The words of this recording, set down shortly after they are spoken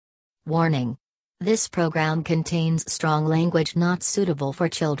Warning. This program contains strong language not suitable for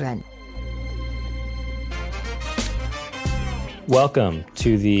children. Welcome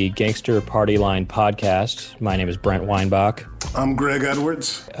to the Gangster Party Line podcast. My name is Brent Weinbach. I'm Greg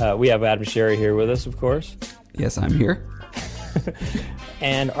Edwards. We have Adam Sherry here with us, of course. Yes, I'm here.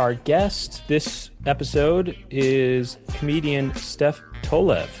 And our guest this episode is comedian Steph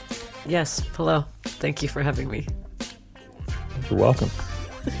Tolev. Yes, hello. Thank you for having me. You're welcome.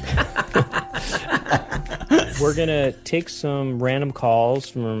 We're going to take some random calls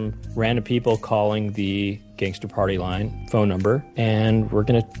from random people calling the Gangster Party Line phone number, and we're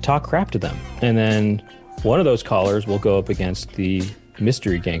going to talk crap to them. And then one of those callers will go up against the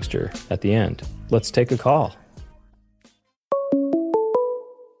mystery gangster at the end. Let's take a call.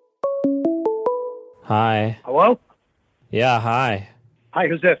 Hi. Hello? Yeah, hi. Hi,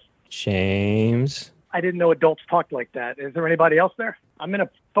 who's this? James. I didn't know adults talked like that. Is there anybody else there? I'm in a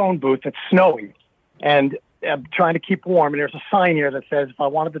phone booth. It's snowing, and I'm trying to keep warm, and there's a sign here that says if I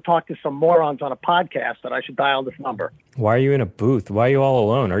wanted to talk to some morons on a podcast that I should dial this number. Why are you in a booth? Why are you all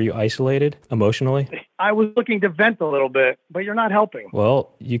alone? Are you isolated emotionally? I was looking to vent a little bit, but you're not helping.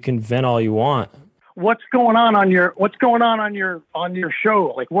 Well, you can vent all you want. What's going on your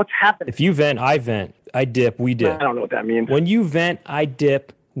show? Like, what's happening? If you vent, I vent. I dip, we dip. I don't know what that means. When you vent, I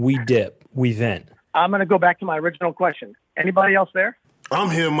dip, we dip, we vent. I'm going to go back to my original question. Anybody else there? I'm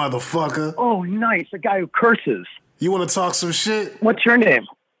here, motherfucker. Oh, nice. A guy who curses. You want to talk some shit? What's your name?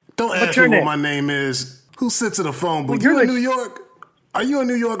 Don't ask me what my name is. Who sits in a phone booth? Well, you in New York? Are you in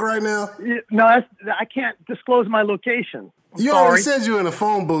New York right now? No, I can't disclose my location. You already said you were in a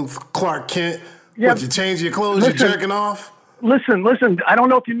phone booth, Clark Kent. Yeah, what, you change your clothes, you're jerking off? Listen. I don't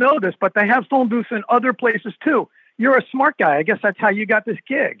know if you know this, but they have phone booths in other places too. You're a smart guy. I guess that's how you got this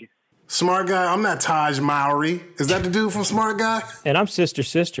gig. Smart Guy? I'm not Taj Mowry. Is that the dude from Smart Guy? And I'm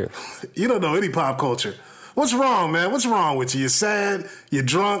Sister. You don't know any pop culture. What's wrong, man? What's wrong with you? You're sad? You're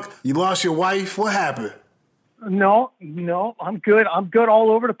drunk? You lost your wife? What happened? No, I'm good. I'm good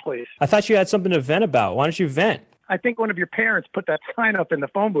all over the place. I thought you had something to vent about. Why don't you vent? I think one of your parents put that sign up in the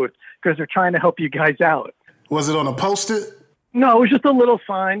phone booth because they're trying to help you guys out. Was it on a Post-it? No, it was just a little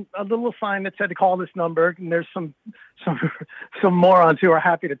sign that said to call this number. And there's some morons who are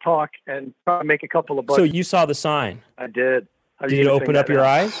happy to talk and try to make a couple of bucks. So you saw the sign? I did. Did it open up your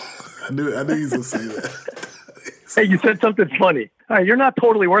eyes? I knew you was going to say that. Hey, you said something funny. All right, you're not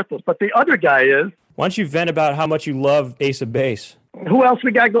totally worthless, but the other guy is. Why don't you vent about how much you love Ace of Base? Who else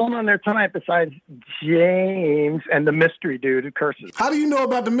we got going on there tonight besides James and the mystery dude who curses? How do you know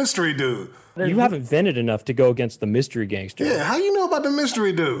about the mystery dude? You haven't vented enough to go against the mystery gangster. Yeah, how you know about the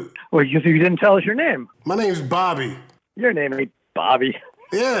mystery dude? Well, you didn't tell us your name. My name's Bobby. Your name ain't Bobby.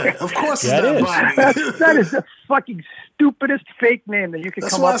 Yeah, of course Yeah, it's not Bobby. That is the fucking stupidest fake name that you could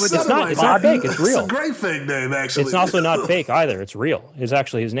come up with. It's not fake. It's real. It's a great fake name, actually. It's also not fake either. It's real. It's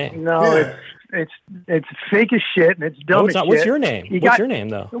actually his name. No, Yeah. it's fake as shit and it's dumb as shit. What's your name? What's your name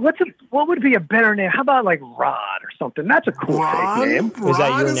though? What would be a better name? How about like Rod or something? That's a cool fake name. Is that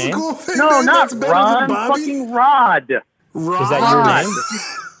your Rod name? A cool fake No, name. not That's better Ron. than Bobby. Fucking Rod. Rod. Is that your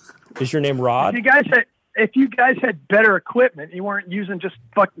name? Is your name Rod? If you guys had better equipment, you weren't using just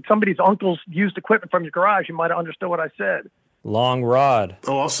somebody's uncle's used equipment from your garage, you might have understood what I said. Long Rod.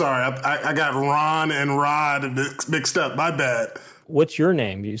 Oh, I'm sorry. I got Ron and Rod mixed up. My bad. What's your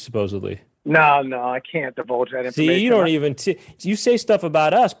name, you supposedly? No, I can't divulge that information. See, you don't even... you say stuff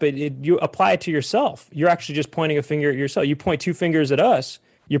about us, but you apply it to yourself. You're actually just pointing a finger at yourself. You point two fingers at us.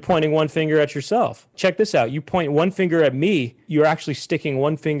 You're pointing one finger at yourself. Check this out. You point one finger at me. You're actually sticking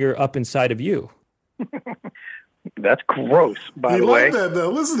one finger up inside of you. That's gross, by the You way. like that, though.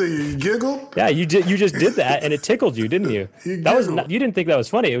 Listen to you. You giggle. Yeah, you just did that, and it tickled you, didn't you? You You didn't think that was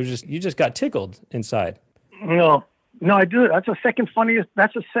funny. It was just you just got tickled inside. No, I do. That's the second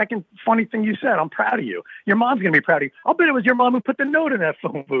funny thing you said. I'm proud of you. Your mom's gonna be proud of you. I'll bet it was your mom who put the note in that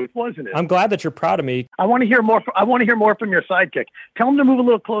phone booth, wasn't it? I'm glad that you're proud of me. I want to hear more. I want to hear more from your sidekick. Tell him to move a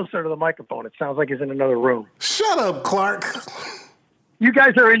little closer to the microphone. It sounds like he's in another room. Shut up, Clark. You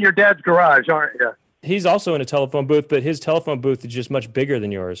guys are in your dad's garage, aren't you? He's also in a telephone booth, but his telephone booth is just much bigger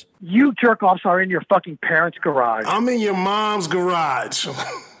than yours. You jerk-offs are in your fucking parents' garage. I'm in your mom's garage.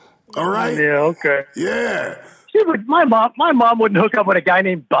 All right? Yeah, okay. Yeah. See, but my mom wouldn't hook up with a guy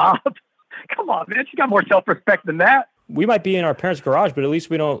named Bob. Come on, man. She got more self-respect than that. We might be in our parents' garage, but at least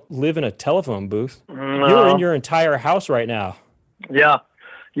we don't live in a telephone booth. No. You're in your entire house right now. Yeah.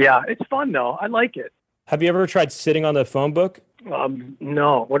 It's fun, though. I like it. Have you ever tried sitting on the phone book?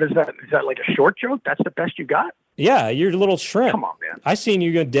 No. What is that? Is that like a short joke? That's the best you got? Yeah, you're a little shrimp. Come on, man. I seen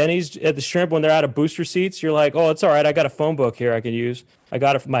you go to Denny's at the shrimp when they're out of booster seats. You're like, oh, it's all right. I got a phone book here I can use. I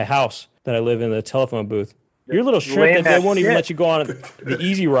got it from my house that I live in, the telephone booth. You're a little shrimp that they won't even let you go on the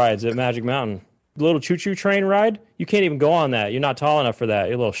easy rides at Magic Mountain. The little choo-choo train ride, you can't even go on that. You're not tall enough for that.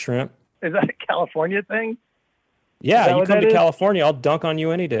 You're a little shrimp. Is that a California thing? Yeah, you come to California, I'll dunk on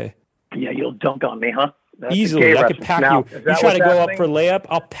you any day. Yeah, you'll dunk on me, huh? That's easily. I could pack you. You try to go up for layup,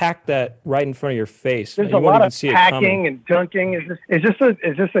 I'll pack that right in front of your face. There's a lot of packing and dunking. Is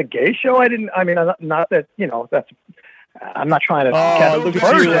this a gay show? Not that, that's, I'm not trying to. Oh, look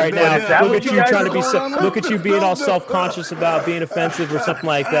at you right now. Look at you trying to be, look at you being all self-conscious about being offensive or something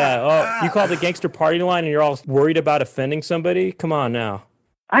like that. Oh, you call the Gangster Party Line and you're all worried about offending somebody? Come on now.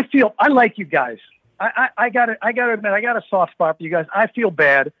 I like you guys. I gotta admit, I got a soft spot for you guys. I feel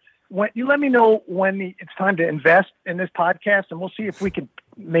bad. When you let me know when it's time to invest in this podcast, and we'll see if we can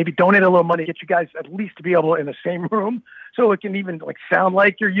maybe donate a little money, get you guys at least to be able in the same room, so it can even sound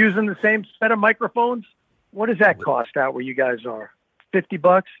like you're using the same set of microphones. What does that cost out where you guys are?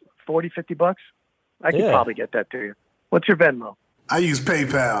 $50, $50? I could probably get that to you. What's your Venmo? I use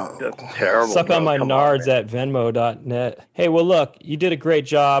PayPal. That's terrible. Suck on my nards at Venmo.net. Hey, well, look, you did a great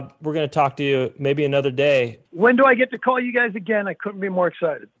job. We're going to talk to you maybe another day. When do I get to call you guys again? I couldn't be more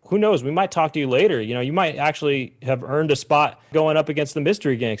excited. Who knows? We might talk to you later. You might actually have earned a spot going up against the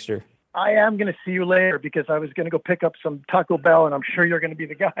mystery gangster. I am going to see you later because I was going to go pick up some Taco Bell, and I'm sure you're going to be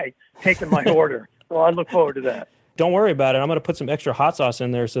the guy taking my order. So I look forward to that. Don't worry about it. I'm going to put some extra hot sauce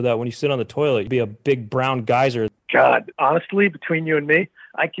in there so that when you sit on the toilet, you'll be a big brown geyser. God, honestly, between you and me,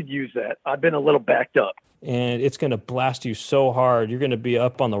 I could use that. I've been a little backed up. And it's going to blast you so hard. You're going to be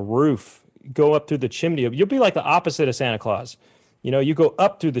up on the roof, go up through the chimney. You'll be like the opposite of Santa Claus. You go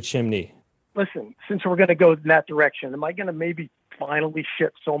up through the chimney. Listen, since we're going to go in that direction, am I going to maybe finally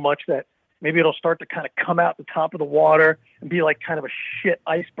shit so much that maybe it'll start to kind of come out the top of the water and be like kind of a shit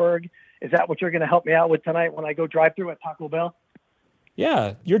iceberg? Is that what you're going to help me out with tonight when I go drive through at Taco Bell?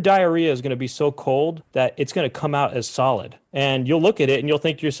 Yeah, your diarrhea is going to be so cold that it's going to come out as solid. And you'll look at it and you'll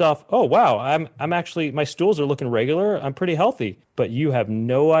think to yourself, oh, wow, I'm actually, my stools are looking regular. I'm pretty healthy. But you have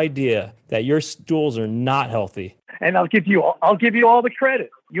no idea that your stools are not healthy. And I'll give you all the credit.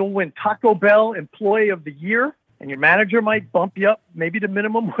 You'll win Taco Bell Employee of the Year, and your manager might bump you up maybe to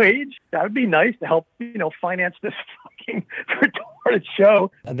minimum wage. That would be nice to help, finance this fucking retarded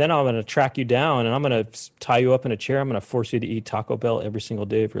show. And then I'm going to track you down and I'm going to tie you up in a chair. I'm going to force you to eat Taco Bell every single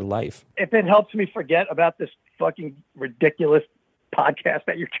day of your life. If it helps me forget about this fucking ridiculous podcast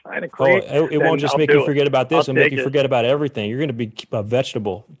that you're trying to create. Oh, it won't just make you forget about this. It'll make you forget about everything. You're going to be a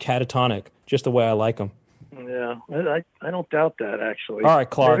vegetable, catatonic, just the way I like them. Yeah, I don't doubt that, actually. All right,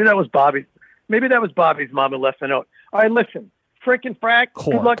 Clark. Maybe that was Bobby's mom who left a note. All right, listen. Frickin' frack.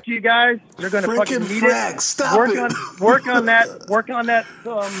 Clark. Good luck to you guys. You're going to fucking need frack. it. Stop work on that.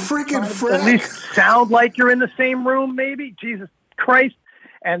 Frickin' frack. At least sound like you're in the same room, maybe. Jesus Christ.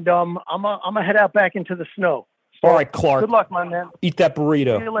 And I'm gonna head out back into the snow. So, all right, Clark. Good luck, my man. Eat that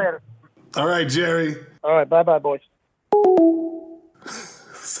burrito. See you later. All right, Jerry. All right, bye, boys.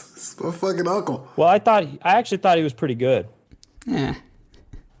 My fucking uncle. Well, I actually thought he was pretty good. Yeah.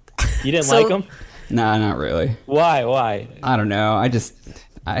 You didn't like him? Nah, not really. Why? I don't know.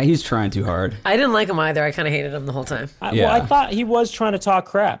 He's trying too hard. I didn't like him either. I kind of hated him the whole time. Well, I thought he was trying to talk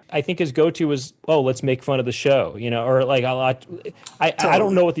crap. I think his go-to was, let's make fun of the show, or like a lot. I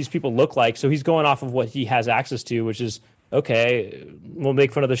don't know what these people look like, so he's going off of what he has access to, which is, okay, we'll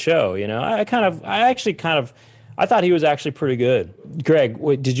make fun of the show, I thought he was actually pretty good. Greg,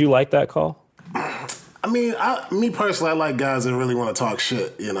 did you like that call? I mean, me personally, I like guys that really want to talk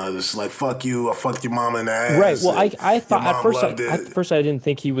shit. Just like, fuck you, or fuck your mom in the ass. Right. Well, I thought at first I didn't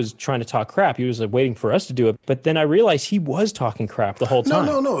think he was trying to talk crap. He was like waiting for us to do it. But then I realized he was talking crap the whole time.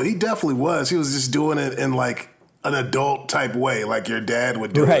 No. He definitely was. He was just doing it in like an adult type way, like your dad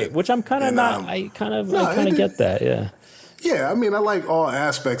would do it. Right. Which I'm kind of not. I kind of get that. Yeah. Yeah, I mean, I like all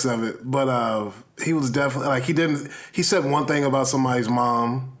aspects of it, but he was definitely like he said one thing about somebody's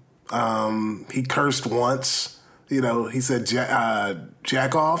mom. He cursed once. He said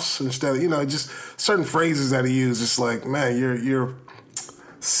jack-offs instead of, just certain phrases that he used. It's like, man, you're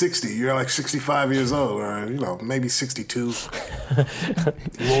 60. You're like 65 years old, or, maybe 62.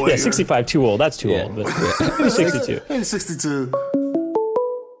 Yeah, 65 too old. That's too old. But maybe 62. Maybe 62.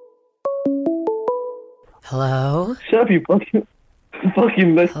 Hello? Shut up, you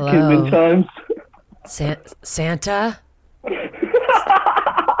fucking Mexican mid-times. Santa?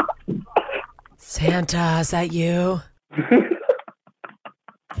 Santa, is that you?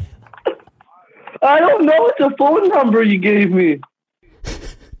 I don't know. It's a phone number you gave me.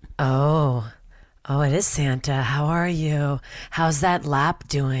 Oh, Oh, it is Santa. How are you? How's that lap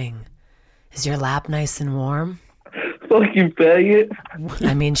doing? Is your lap nice and warm? Fucking faggot.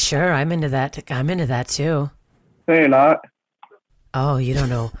 I mean, sure, I'm into that. I'm into that too. No, you're not. Oh, you don't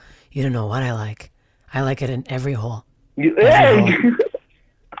know. You don't know what I like. I like it in every hole. Hey!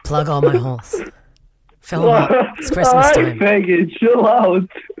 Plug all my holes. Fill them up. It's Christmas Alright, time. faggot, chill out.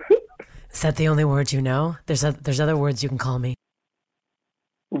 Is that the only word you know? There's other words you can call me.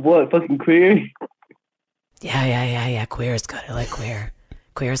 What, fucking queer? Yeah. Queer is good. I like queer.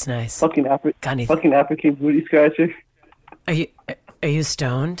 Queer is nice. Fucking Got anything? fucking African booty scratcher. Are you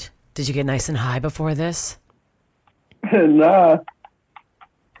stoned? Did you get nice and high before this? Nah.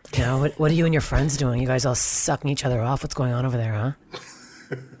 No. What are you and your friends doing? You guys all sucking each other off? What's going on over there, huh?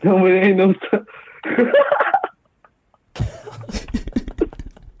 No, it ain't no...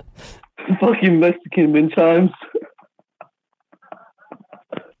 Fucking Mexican wind chimes.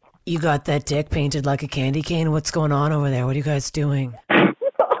 You got that dick painted like a candy cane? What's going on over there? What are you guys doing?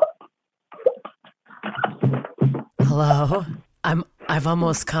 Hello? I've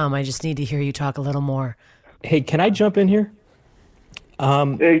almost come. I just need to hear you talk a little more. Hey, can I jump in here?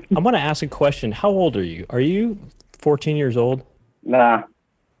 Hey, I want to ask a question. How old are you? Are you 14 years old? nah.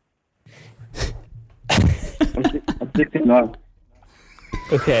 I'm 69.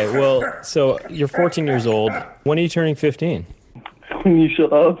 Okay, well, so you're 14 years old. When are you turning 15? When you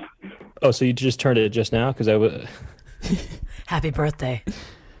shut up. Oh, so you just turned it just now? Because I was. Happy birthday.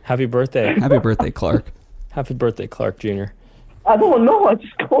 Happy birthday. Happy birthday, Clark. Happy birthday, Clark Jr. I don't know. I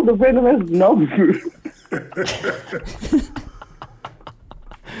just called a random ass number.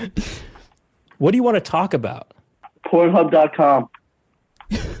 What do you want to talk about? Pornhub.com.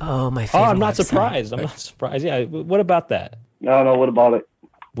 Oh, my favorite. Oh, I'm not website. surprised. I'm not surprised. Yeah, what about that? I don't know. What about it?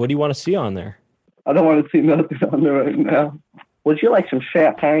 What do you want to see on there? I don't want to see nothing on there right now. Would you like some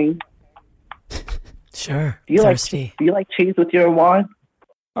champagne? Sure. Do you Thirsty. do you like cheese with your wine?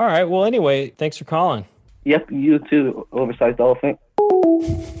 All right. Well, anyway, thanks for calling. Yep, you too, oversized elephant.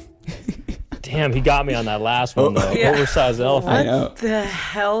 Damn, he got me on that last one, though. Yeah. Oversized elephant. I know. What the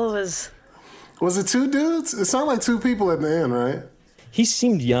hell was... Was it two dudes? It sounded like two people at the end, right? He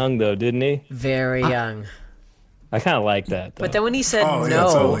seemed young, though, didn't he? Very young. I kind of like that, though. But then when he said Oh, yeah,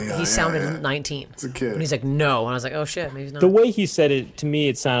 no, totally, yeah, he sounded yeah. 19. It's a kid. When he's like, no. And I was like, oh, shit, maybe he's not. The way he said it, to me,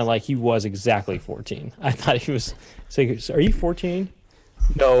 it sounded like he was exactly 14. I thought he was saying, are you 14?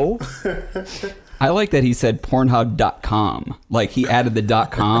 No. I like that he said Pornhub.com. Like he added the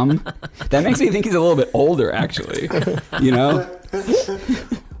 .com. That makes me think he's a little bit older, actually. You know?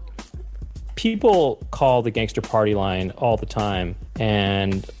 People call the Gangster Party line all the time,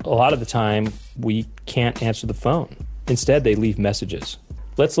 and a lot of the time we can't answer the phone. Instead, they leave messages.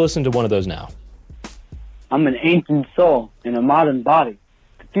 Let's listen to one of those now. I'm an ancient soul in a modern body,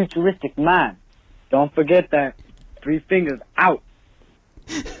 a futuristic mind. Don't forget that. 3 fingers out.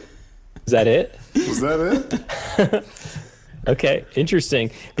 Is that it? Was that it? Okay, interesting.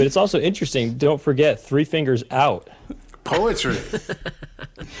 But it's also interesting, don't forget, 3 fingers out. Poetry.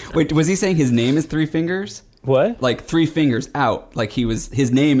 Wait, was he saying his name is Three Fingers? What? Like 3 fingers out. Like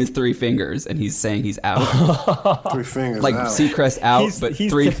his name is Three Fingers, and he's saying he's out. 3 fingers Like out. Seacrest out, but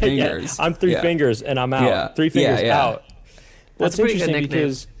three yeah, fingers. I'm 3 Yeah. fingers, and I'm out. Yeah. 3 fingers Yeah. out. Well, That's it's a pretty good interesting nickname.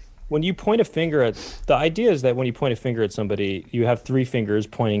 because when you point a finger at... The idea is that when you point a finger at somebody, you have 3 fingers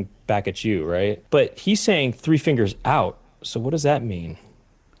pointing back at you, right? But he's saying 3 fingers out. So what does that mean?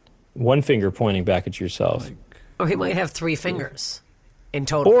 1 finger pointing back at yourself. Or he might have 3 fingers in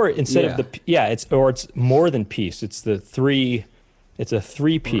total. Or instead of Yeah. it's more than piece. It's a 3-piece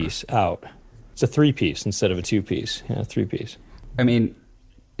out. It's a 3-piece instead of a 2-piece. Yeah, 3-piece. I mean,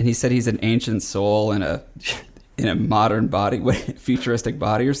 and he said he's an ancient soul in a modern body, what, futuristic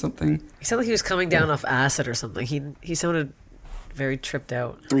body or something. He sounded like he was coming down off acid or something. He sounded very tripped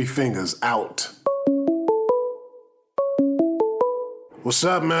out. 3 fingers out. What's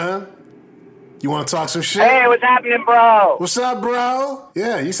up, man? You want to talk some shit? Hey, what's happening, bro? What's up, bro?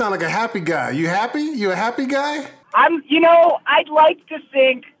 Yeah, you sound like a happy guy. You happy? You a happy guy? I'd like to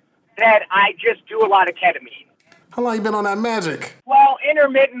think that I just do a lot of ketamine. How long you been on that magic? Well,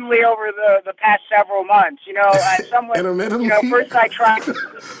 intermittently over the past several months, someone, Intermittently? first I tried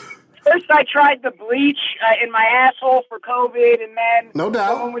the bleach in my asshole for COVID, and then No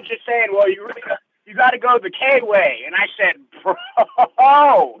doubt. someone was just saying, well, you got to go the K way. And I said, bro.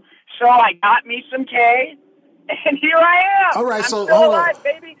 So I got me some K, and here I am. All right, I'm so still hold on. alive,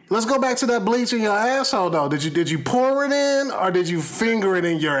 baby. Let's go back to that bleach in your asshole, though. Did you pour it in, or did you finger it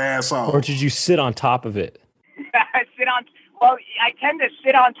in your asshole? Or did you sit on top of it? I tend to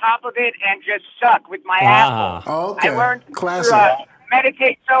sit on top of it and just suck with my Ah. asshole. Okay. I learned Classic. to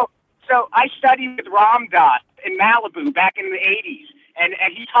meditate. So So I studied with Ram Dass in Malibu back in the 80s. And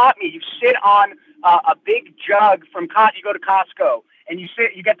he taught me, you sit on a big jug from you go to Costco, and you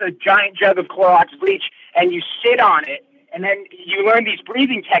get the giant jug of Clorox bleach, and you sit on it, and then you learn these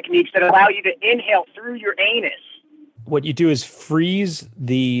breathing techniques that allow you to inhale through your anus. What you do is freeze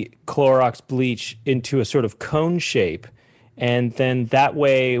the Clorox bleach into a sort of cone shape, and then that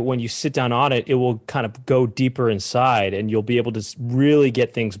way, when you sit down on it, it will kind of go deeper inside, and you'll be able to really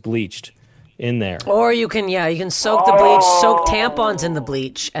get things bleached in there. Or you can soak the bleach, soak tampons in the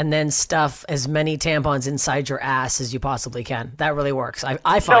bleach, and then stuff as many tampons inside your ass as you possibly can. That really works. I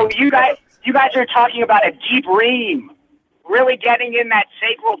find. So you guys are talking about a deep ream, really getting in that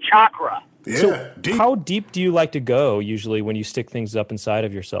sacral chakra. Yeah. So Deep. how deep do you like to go usually when you stick things up inside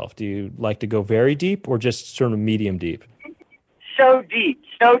of yourself? Do you like to go very deep or just sort of medium deep? So deep,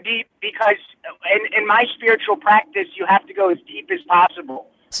 because in my spiritual practice, you have to go as deep as possible.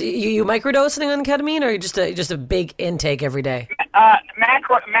 So you microdosing on ketamine, or just a big intake every day?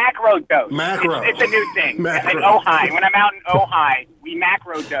 Macro dose. Macro. It's a new thing. Macro. At Ojai, when I'm out in Ojai, we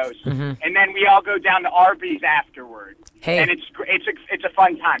macro dose, and then we all go down to Arby's afterward. Hey. And it's a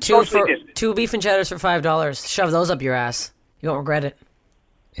fun time. Socially distant. 2 beef and cheddars for $5. Shove those up your ass. You won't regret it.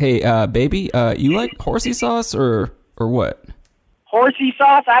 Hey, baby, you like horsey sauce or what? Horsey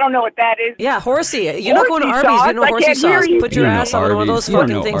sauce? I don't know what that is. Yeah, horsey. You're not going to Horsey Arby's. You know sauce? I horsey can't hear sauce. you. Put your You don't know ass on one of those Arby's. You don't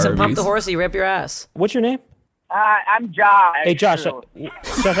fucking know things and pump Arby's. the horsey. Rip your ass. What's your name? I'm Josh. Hey, Josh. True.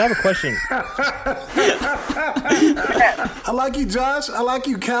 Josh, I have a question. I like you, Josh. I like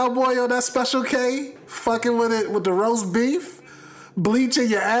you, cowboy, on that Special K. Fucking with it with the roast beef. Bleaching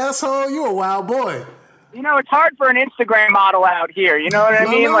your asshole. You a wild boy. You know, it's hard for an Instagram model out here. You know what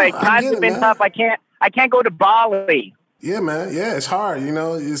I mean? I Times get have it, been man. tough. I can't go to Bali. Yeah, man. Yeah, it's hard. You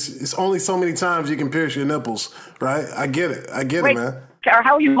know, it's only so many times you can pierce your nipples, right? I get it. Wait, man.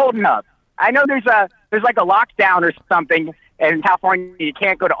 how are you holding up? I know there's like a lockdown or something in California. You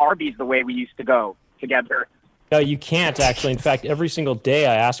can't go to Arby's the way we used to go together. No, you can't actually. In fact, every single day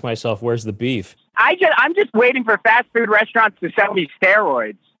I ask myself, where's the beef? I'm just waiting for fast food restaurants to sell me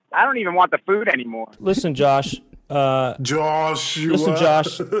steroids. I don't even want the food anymore. Listen, Josh. Joshua. Listen,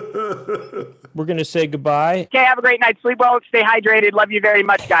 Josh. We're going to say goodbye. Okay, have a great night. Sleep well. Stay hydrated. Love you very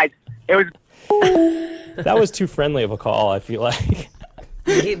much, guys. It was... That was too friendly of a call, I feel like.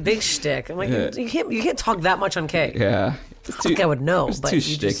 Big shtick. I'm like, you can't talk that much on K. Yeah. I think I would know, It's but too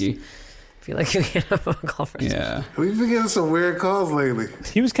you just sticky. feel like you can't have a call for Yeah. We've been getting some weird calls lately.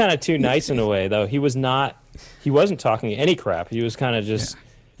 He was kind of too nice in a way, though. He wasn't talking any crap. He was kind of just,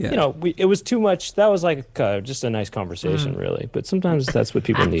 Yeah. you know, it was too much. That was like just a nice conversation, really. But sometimes that's what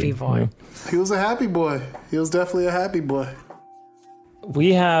people Happy need. boy. you know? He was a happy boy. He was definitely a happy boy.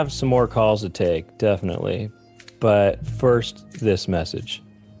 We have some more calls to take, definitely. But first, this message.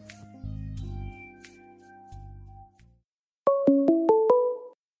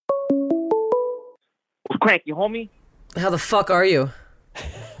 What's cranky, homie? How the fuck are you?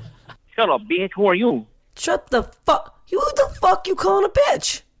 Shut up, bitch. Who are you? Shut the fuck. Who the fuck you calling a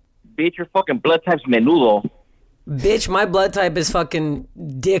bitch? Bitch, your fucking blood type's menudo. Bitch, my blood type is fucking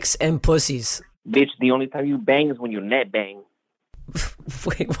dicks and pussies. Bitch, the only time you bang is when you net bang.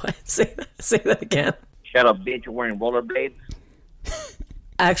 Wait, what? Say that again. Shut up, bitch. You're wearing rollerblades.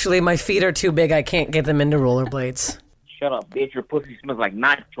 Actually, my feet are too big. I can't get them into rollerblades. Shut up, bitch. Your pussy smells like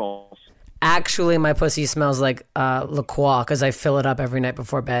nachos. Actually, my pussy smells like La Croix because I fill it up every night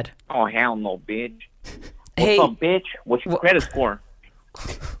before bed. Oh, hell no, bitch. Hey, What's up, bitch? What's your credit score?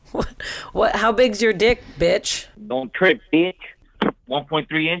 what? How big's your dick, bitch? Don't trip, bitch.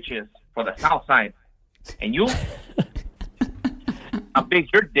 1.3 inches for the south side. And you? How big's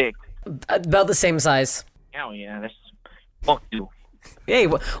your dick? About the same size. Hell yeah, that's... Fuck you. Hey,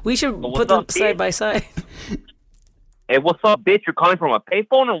 we should what's put them up, side bitch? by side. Hey, what's up, bitch? You're calling from a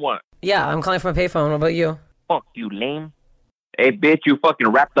payphone or what? Yeah, I'm calling from a payphone. What about you? Fuck you, lame. Hey, bitch, you fucking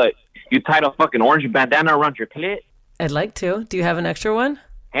you tied a fucking orange bandana around your clit? I'd like to. Do you have an extra one?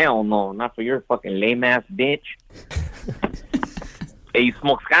 Hell no, not for your fucking lame-ass bitch. Hey, you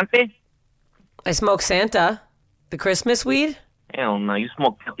smoke scante? I smoke Santa. The Christmas weed? Hell no, you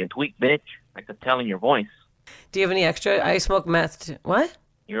smoke fucking tweak, bitch. I could tell in your voice. Do you have any extra? I smoke meth too. What?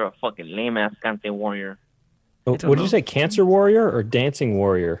 You're a fucking lame-ass scante warrior. What did you say, cancer warrior or dancing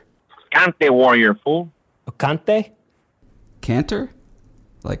warrior? Scante warrior, fool. Cante? Cantor?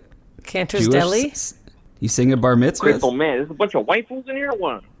 Like Cantor's Jewish? Deli? You sing a bar mitzvah? Crystal, man, there's a bunch of white fools in here or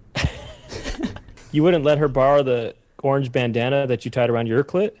what? You wouldn't let her borrow the orange bandana that you tied around your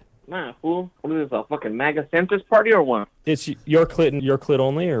clit? Nah, fool. What is this, a fucking MAGA centrist party or what? It's your clit and your clit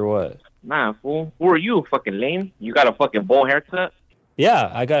only, or what? Nah, fool. Who are you, fucking lame? You got a fucking bowl haircut?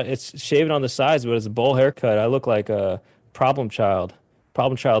 Yeah, it's shaved on the sides, but it's a bowl haircut. I look like a problem child.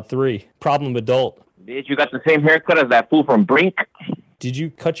 Problem child 3. Problem adult. Bitch, you got the same haircut as that fool from Brink. Did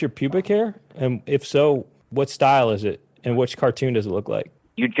you cut your pubic hair? And if so, what style is it? And which cartoon does it look like?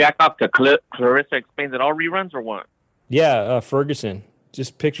 You jack off to Clarissa Explains It All reruns or what? Yeah, Ferguson.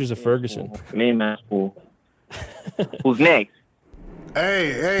 Just pictures of Ferguson. Lame ass fool. Who's next?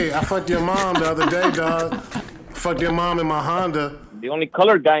 Hey, I fucked your mom the other day, dog. Fucked your mom in my Honda. The only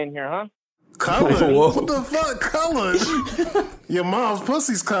colored guy in here, huh? Colored? What the fuck? Colored? Your mom's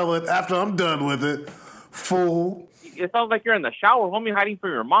pussy's colored after I'm done with it. Fool. It sounds like you're in the shower, homie, hiding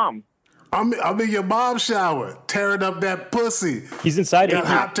from your mom. I'm in your mom's shower, tearing up that pussy. He's inside your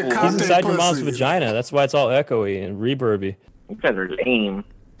mom's vagina. That's why it's all echoey and reverby. You guys are lame.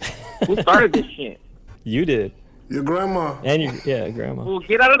 Who started this shit? You did. Your grandma. And grandma. Fool,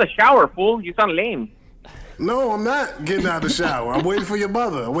 get out of the shower, fool. You sound lame. No, I'm not getting out of the shower. I'm waiting for your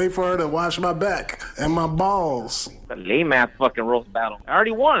mother. I'm waiting for her to wash my back and my balls. It's a lame ass fucking roast battle. I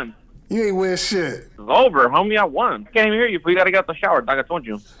already won. You ain't win shit. It's over, homie. I won. I can't even hear you, but you gotta get out the shower, dog. I told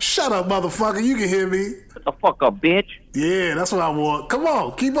you. Shut up, motherfucker. You can hear me. Shut the fuck up, bitch. Yeah, that's what I want. Come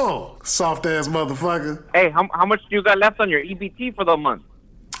on, keep on. Soft ass motherfucker. Hey, how much do you got left on your EBT for the month?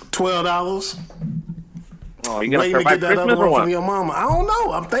 $12. Oh, you gonna waiting to survive get that Christmas other or one what? from your mama. I don't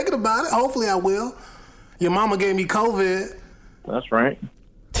know. I'm thinking about it. Hopefully I will. Your mama gave me COVID. That's right.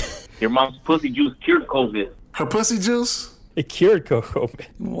 Your mom's pussy juice cured COVID. Her pussy juice? It cured COVID.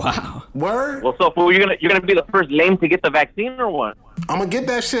 Wow. Word? What's up, fool? You're gonna be the first lame to get the vaccine or what? I'm gonna get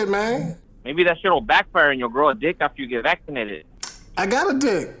that shit, man. Maybe that shit will backfire and you'll grow a dick after you get vaccinated. I got a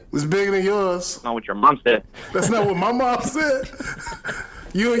dick. It's bigger than yours. Not what your mom said. That's not what my mom said.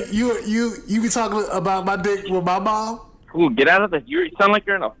 You be talking about my dick with my mom? Ooh, get out of this. You sound like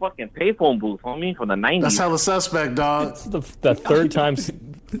you're in a fucking payphone booth, homie, from the 90s. That's hella suspect, dog. It's the third time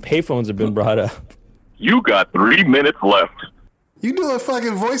payphones have been brought up. You got 3 minutes left. You doing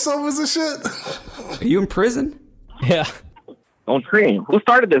fucking voiceovers and shit? Are you in prison? Yeah. Don't scream. Who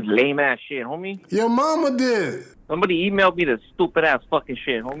started this lame ass shit, homie? Your mama did. Somebody emailed me this stupid ass fucking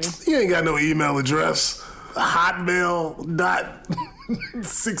shit, homie. You ain't got no email address.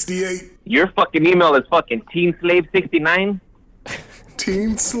 Hotmail.68. Your fucking email is fucking teenslave69?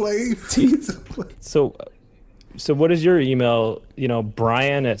 Teen slave? So what is your email?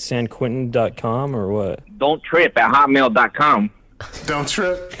 Brian@sanquentin.com or what? Don't trip at hotmail.com. Don't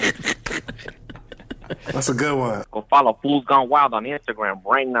trip. That's a good one. Go follow Fools Gone Wild on Instagram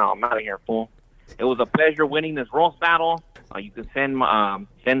right now. I'm out of here, fool. It was a pleasure winning this roast battle. You can send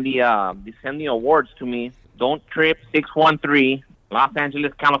the awards to me. Don't trip 613, Los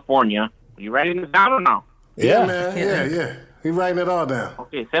Angeles, California. Are you writing this down or no? Yeah, man. Yeah. We writing it all down.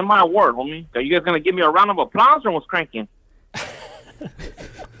 Okay, send my award, homie. Are you guys gonna give me a round of applause or what's cranking?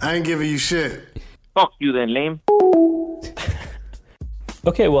 I ain't giving you shit. Fuck you then, lame.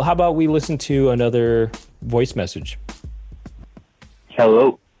 Okay, well, how about we listen to another voice message?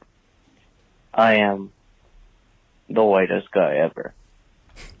 Hello. I am the whitest guy ever.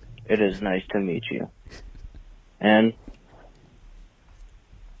 It is nice to meet you. And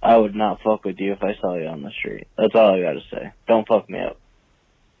I would not fuck with you if I saw you on the street. That's all I gotta say. Don't fuck me up.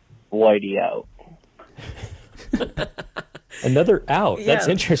 Whitey out. Another out. Yeah. That's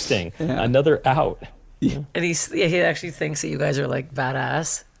interesting. Yeah. Another out. Yeah. And he actually thinks that you guys are like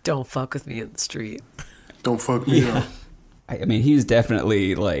badass. Don't fuck with me in the street. Don't fuck me up. I mean, he's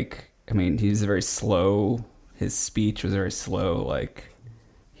definitely he's very slow. His speech was very slow. Like,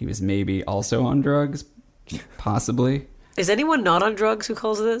 he was maybe also on drugs, possibly. Is anyone not on drugs who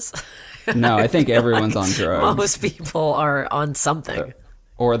calls this? No, I think everyone's on drugs. Most people are on something.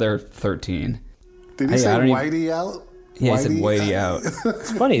 Or they're 13. Did he say Whitey out? Yeah, he said Whitey out.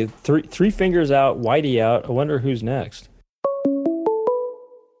 It's funny. Three fingers out, Whitey out. I wonder who's next.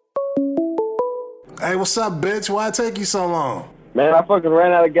 Hey, what's up, bitch? Why it take you so long? Man, I fucking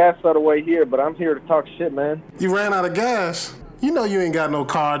ran out of gas all the way here, but I'm here to talk shit, man. You ran out of gas? You know you ain't got no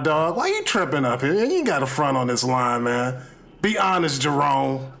car, dog. Why you tripping up here? You ain't got a front on this line, man. Be honest,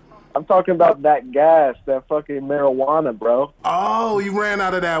 Jerome. I'm talking about that gas, that fucking marijuana, bro. Oh, you ran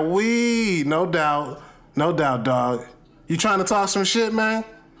out of that weed. No doubt. No doubt, dog. You trying to talk some shit, man?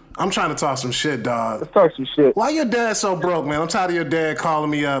 I'm trying to talk some shit, dog. Let's talk some shit. Why your dad so broke, man? I'm tired of your dad calling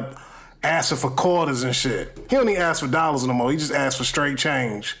me up, asking for quarters and shit. He don't even ask for dollars no more. He just asks for straight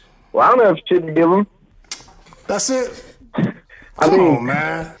change. Well, I don't have shit to give him. That's it? Come on,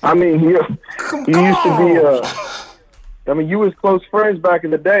 man. I mean, you used to be, you was close friends back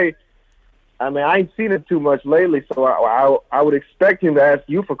in the day. I mean, I ain't seen it too much lately, so I would expect him to ask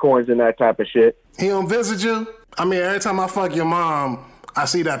you for coins and that type of shit. He don't visit you? I mean, every time I fuck your mom, I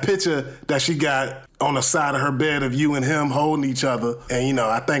see that picture that she got on the side of her bed of you and him holding each other. And, you know,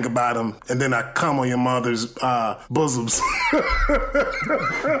 I think about him, and then I come on your mother's bosoms.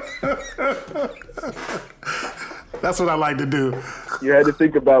 That's what I like to do. You had to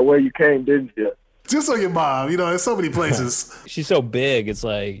think about where you came, didn't you? Just on your mom. You know, there's so many places. She's so big, it's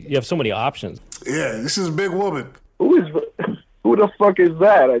like you have so many options. Yeah, this is a big woman. Who the fuck is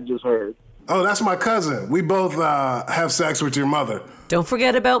that I just heard? Oh, that's my cousin. We both have sex with your mother. Don't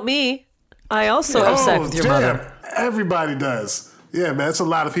forget about me. I also have sex with your mother. Everybody does. Yeah, man, it's a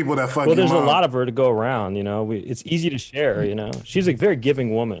lot of people that fuck Well, your there's mom. a lot of her to go around, you know. It's easy to share, you know. She's a very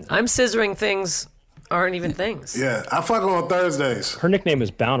giving woman. I'm scissoring things aren't even things. Yeah, I fuck her on Thursdays. Her nickname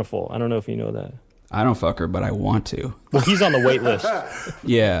is Bountiful. I don't know if you know that. I don't fuck her, but I want to. Well, he's on the wait list.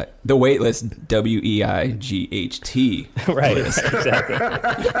 Yeah, the wait list, WEIGHT. Right, exactly.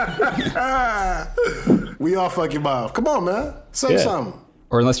 We all fuck your mom. Come on, man. Say something.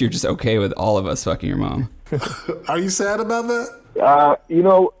 Or unless you're just okay with all of us fucking your mom. Are you sad about that? You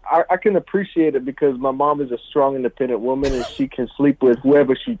know, I can appreciate it because my mom is a strong, independent woman and she can sleep with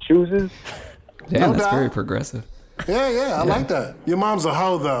whoever she chooses. Damn, No that's doubt. very progressive. Yeah, I like that. Your mom's a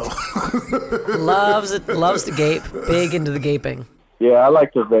hoe, though. Loves to gape. Big into the gaping. Yeah, I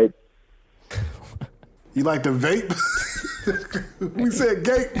like to vape. You like to vape? We said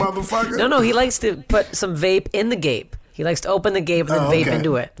gape, motherfucker. No, he likes to put some vape in the gape. He likes to open the gape and then vape okay.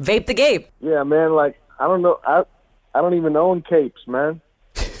 into it. Vape the gape. Yeah, man, like, I don't know. I don't even own capes, man.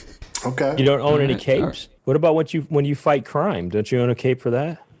 Okay. You don't own any capes? What about when you fight crime? Don't you own a cape for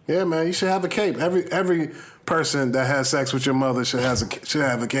that? Yeah, man, you should have a cape. Every person that has sex with your mother should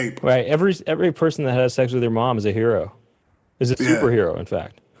have a cape. Right. Every person that has sex with their mom is a hero. Is a superhero, in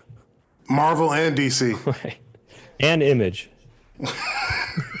fact. Marvel and DC. Right. And Image.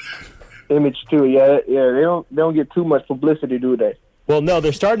 Image too. Yeah. They don't get too much publicity, do they? Well, no,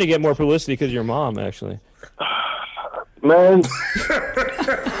 they're starting to get more publicity because of your mom, actually. Man,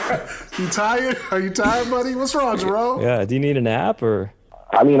 you tired? Are you tired, buddy? What's wrong, Jerome? Yeah. Do you need a nap or?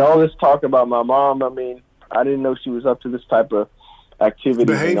 I mean, all this talk about my mom. I mean, I didn't know she was up to this type of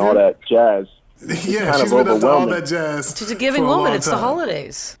activity and all that jazz. Yeah, she's been up to all that jazz. She's a giving woman. It's the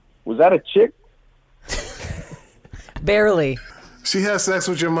holidays. Was that a chick? Barely. She has sex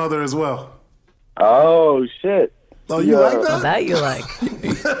with your mother as well. Oh shit! Oh, you like that? Oh, that you like.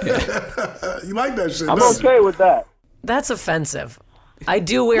 You like that shit? I'm don't you? okay with that. That's offensive. I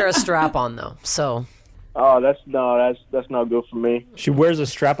do wear a strap on though, so. Oh, that's not good for me. She wears a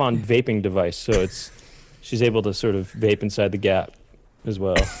strap-on vaping device, so she's able to sort of vape inside the gap as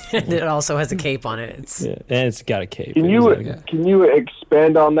well. And it also has a cape on it. It's Yeah, and it's got a cape. Can you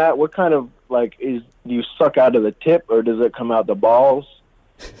expand on that? What kind of do you suck out of the tip or does it come out the balls?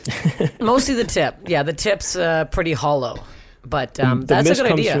 mostly the tip. Yeah, the tip's pretty hollow, but that's a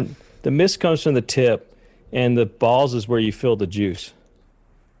good idea. The mist comes from the tip, and the balls is where you fill the juice.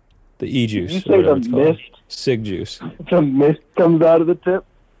 The E-juice. Did you say the mist? Sig juice. The mist comes out of the tip?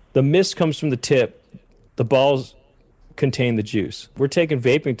 The mist comes from the tip. The balls contain the juice. We're taking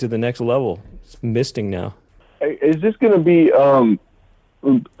vaping to the next level. It's misting now. Is this going to be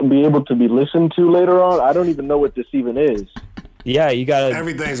able to be listened to later on? I don't even know what this even is. Yeah, you gotta.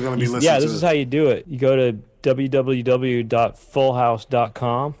 Everything's gonna be listened Yeah, to. this is how you do it. You go to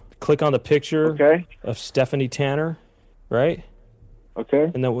www.fullhouse.com. Click on the picture of Stephanie Tanner, right? Okay.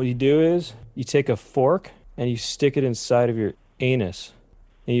 And then what you do is you take a fork and you stick it inside of your anus,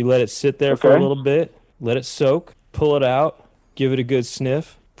 and you let it sit there for a little bit. Let it soak. Pull it out. Give it a good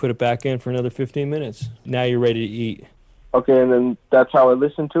sniff. Put it back in for another 15 minutes. Now you're ready to eat. Okay, and then that's how I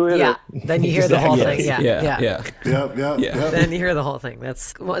listen to it? Yeah. Then you hear the whole thing. Yeah. Yep. Then you hear the whole thing.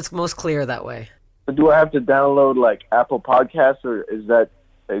 It's most clear that way. Do I have to download Apple Podcasts or is that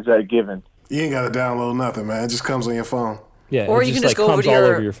a given? You ain't got to download nothing, man. It just comes on your phone. Yeah, Or you can just go over comes to all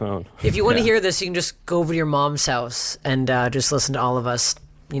over your phone. If you want to hear this, you can just go over to your mom's house and just listen to all of us,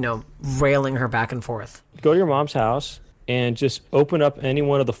 railing her back and forth. Go to your mom's house and just open up any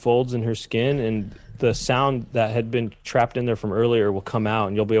one of the folds in her skin, and the sound that had been trapped in there from earlier will come out,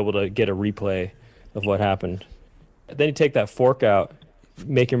 and you'll be able to get a replay of what happened. Then you take that fork out,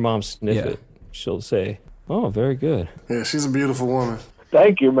 make your mom sniff it. She'll say, "Oh, very good." Yeah, she's a beautiful woman.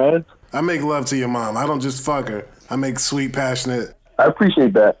 Thank you, man. I make love to your mom. I don't just fuck her. I make sweet, passionate. I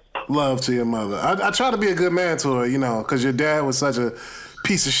appreciate that. Love to your mother. I try to be a good man to her, because your dad was such a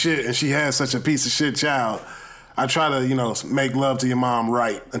piece of shit and she had such a piece of shit child. I try to, make love to your mom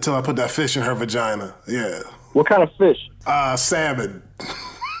right until I put that fish in her vagina. Yeah. What kind of fish? Salmon.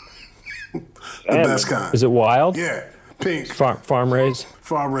 The best kind. Is it wild? Yeah. Pink. Farm raised?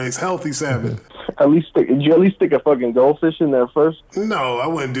 Farm raised. Healthy salmon. Did you at least stick a fucking goldfish in there first? No, I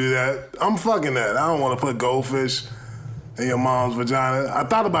wouldn't do that. I'm fucking that. I don't want to put goldfish in your mom's vagina. I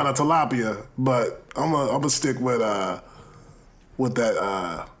thought about a tilapia, but I'm gonna stick with that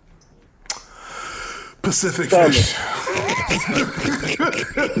Pacific fish.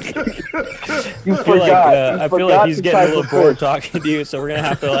 You I feel forgot. I feel like he's getting a little bored talking to you, so we're gonna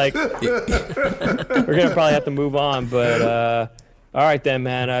have to we're gonna probably have to move on. But all right then,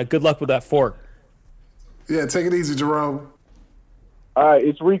 man. Good luck with that fork. Yeah, take it easy, Jerome. All right,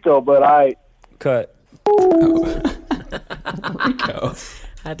 it's Rico, but Cut. Rico.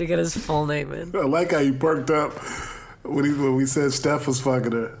 Had to get his full name in. I like how you perked up when we said Steph was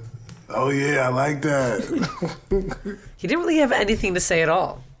fucking her. Oh yeah, I like that. He didn't really have anything to say at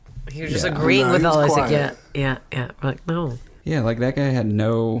all. He was just Yeah. agreeing No, with he was all this. quiet. Yeah. Like, no. Yeah, like that guy had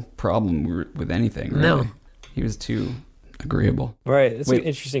no problem with anything. Really. No. He was too agreeable. Right. It's Wait. an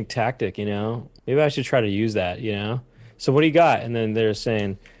interesting tactic, you know. Maybe I should try to use that, you know. So what do you got? And then they're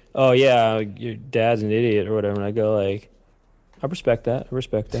saying, "Oh yeah, your dad's an idiot" or whatever. And I go like, "I respect that. I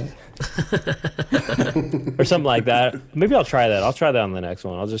respect that," or something like that. Maybe I'll try that. I'll try that on the next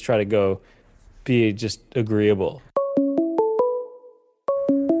one. I'll just try to go be just agreeable.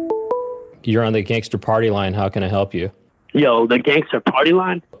 You're on the Gangster Party line. How can I help you? Yo, the Gangster Party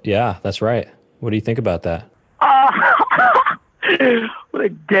line? Yeah, that's right. What do you think about that? What a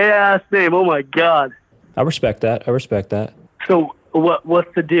gay-ass name. Oh, my God. I respect that. I respect that. So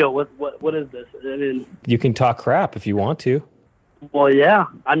what's the deal? What is this? I mean, You can talk crap if you want to. well, yeah.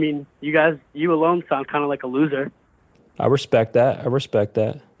 I mean, you alone sound kind of like a loser. I respect that. I respect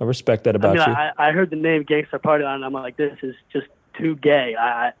that. I respect that about I mean, you. I heard the name Gangster Party line, and I'm like, this is just too gay.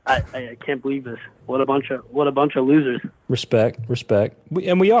 I can't believe this. What a bunch of losers. Respect.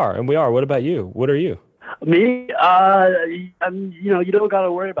 And we are. What about you? What are you? Me, you don't got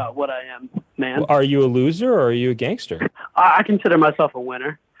to worry about what I am, man. Are you a loser or are you a gangster? I consider myself a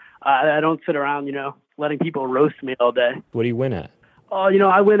winner. I don't sit around, letting people roast me all day. What do you win at? Oh,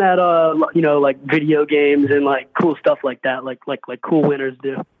 I win at like video games and like cool stuff like that, like cool winners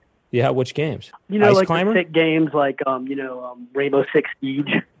do. Yeah, which games? Ice Ice Climber? the sick games like Rainbow Six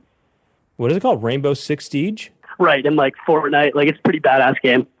Siege. What is it called? Rainbow Six Siege? Right, and like Fortnite, like it's a pretty badass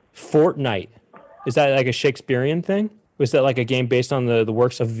game. Fortnite. Is that like a Shakespearean thing? Was that like a game based on the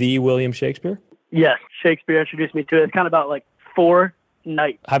works of the William Shakespeare? Yes, Shakespeare introduced me to it. It's kind of about like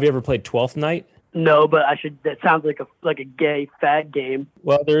Fortnite. Have you ever played 12th Night? No, but I should. That sounds like a gay fag game.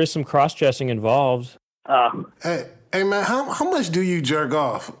 Well, there is some cross-dressing involved. Hey man, how much do you jerk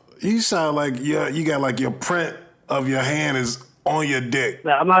off? You sound like you got like your print of your hand is on your dick.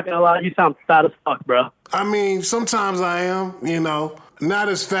 Nah, I'm not gonna lie, you sound fat as fuck, bro. I mean, sometimes I am, not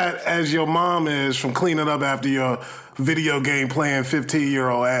as fat as your mom is from cleaning up after your video game playing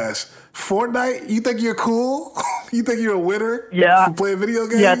 15-year-old ass. Fortnite, you think you're cool? You think you're a winner? Yeah. For playing video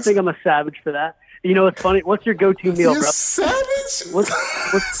games? Yeah, I think I'm a savage for that. You know what's funny? What's your go-to meal, You're bro? savage?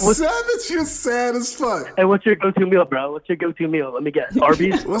 What's Savage? You're sad as fuck. Hey, what's your go-to meal, bro? What's your go-to meal? Let me guess.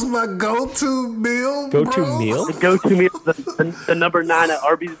 Arby's? What's my go-to meal, Go-to bro? meal? The go-to meal, the number 9 at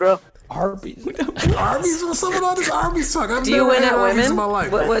Arby's, bro. Arby's? Arby's? What's up with all this Arby's talk? I've Do you never win had at Arby's women? in my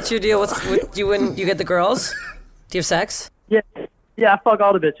life. What's your deal? Do you win? You get the girls? Do you have sex? Yeah, I fuck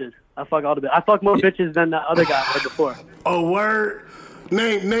all the bitches. I fuck more bitches than the other guy I had before. Oh, word?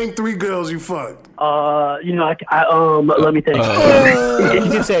 Name 3 girls you fucked. Let me think.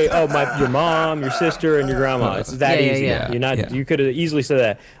 You can say, your mom, your sister, and your grandma. It's that Yeah, easy. yeah. You're not. You could have easily said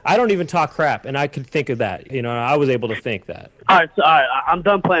that. I don't even talk crap, and I could think of that. I was able to think that. All right, I'm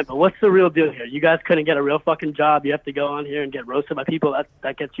done playing, but what's the real deal here? You guys couldn't get a real fucking job. You have to go on here and get roasted by people.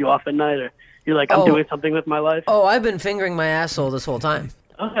 That gets you off at night, or you're like, I'm doing something with my life. Oh, I've been fingering my asshole this whole time.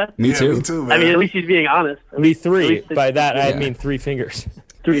 Okay. Me too. Me too, man. I mean, at least he's being honest. Me 3. least By that, I Yeah. mean 3 fingers.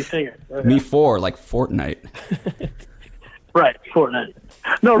 3 fingers. Okay. Me 4, like Fortnite. Right, Fortnite.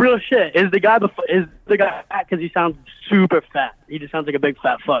 No, real shit. Is the guy fat because he sounds super fat? He just sounds like a big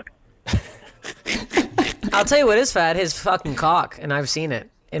fat fuck. I'll tell you what is fat, his fucking cock, and I've seen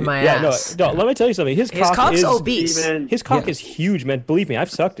it in my Yeah, ass. no. Let me tell you something. His cock's is obese. His cock is huge, man. Believe me, I've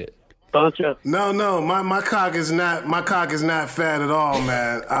sucked it. Bunch of No, my cock is not fat at all,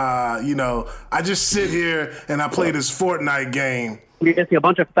 man. I just sit here and I play this Fortnite game. You're getting a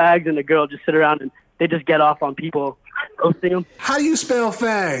bunch of fags and the girl just sit around and they just get off on people roasting them. How do you spell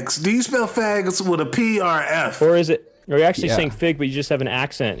fags? Do you spell fags with a P or a F? Or is it? Or you're actually Yeah. saying fig, but you just have an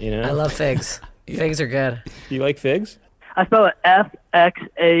accent, I love figs. Figs are good. Do you like figs? I spell it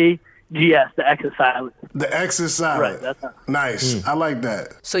FXAGS. The X is silent. The X is silent. Right, that's how. Nice. I like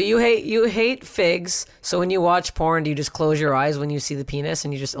that. So you hate figs. So when you watch porn, do you just close your eyes when you see the penis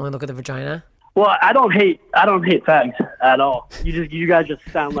and you just only look at the vagina? Well, I don't hate fags at all. You guys just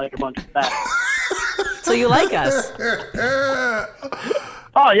sound like a bunch of fags. So you like us?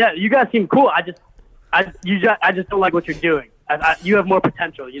 Oh yeah, you guys seem cool. I just don't like what you're doing. You have more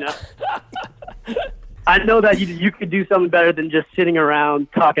potential, you know. I know that you could do something better than just sitting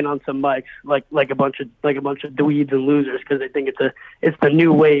around talking on some mics like a bunch of dweebs and losers because they think it's the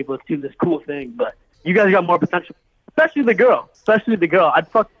new wave. Let's do this cool thing. But you guys got more potential, especially the girl. I'd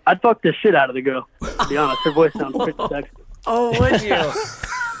fuck the shit out of the girl. To be honest, her voice sounds pretty sexy. Oh, would you?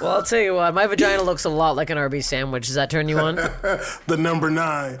 Well, I'll tell you what. My vagina looks a lot like an Arby's sandwich. Does that turn you on? The number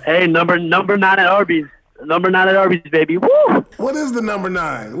 9. Hey, number 9 at Arby's. Number 9 at Arby's, baby. Woo! What is the number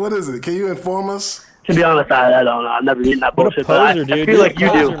 9? What is it? Can you inform us? To be honest, I don't know. I've never eaten that bullshit. What a poser, but I dude. feel like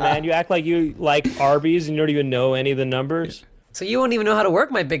you do. Man. You act like you like Arby's and you don't even know any of the numbers. So you won't even know how to work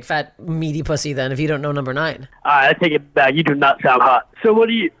my big fat meaty pussy then if you don't know number 9. I take it back. You do not sound hot. So what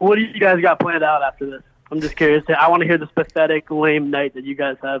do you guys got planned out after this? I'm just curious. I want to hear this pathetic, lame night that you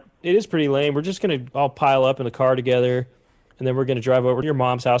guys have. It is pretty lame. We're just going to all pile up in the car together, and then we're going to drive over to your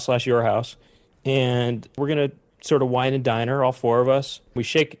mom's house / your house, and we're going to sort of wine and dine her, all 4 of us. We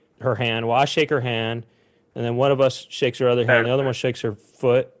shake her hand. Well, I shake her hand, and then one of us shakes her other hand. The other one shakes her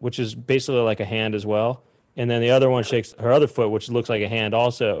foot, which is basically like a hand as well. And then the other one shakes her other foot, which looks like a hand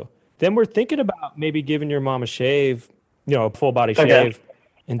also. Then we're thinking about maybe giving your mom a shave, a full-body shave.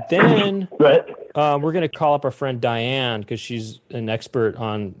 And then we're going to call up our friend Diane because she's an expert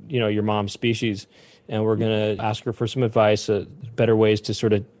on, your mom's species. And we're going to ask her for some advice, better ways to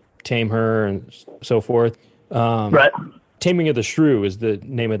sort of tame her and so forth. Taming of the Shrew is the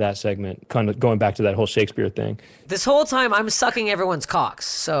name of that segment, kind of going back to that whole Shakespeare thing. This whole time, I'm sucking everyone's cocks,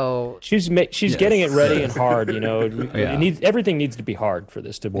 so... She's getting it ready and hard, Everything needs to be hard for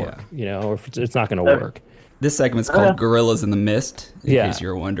this to work, or it's not going to work. This segment's called Gorillas in the Mist, in case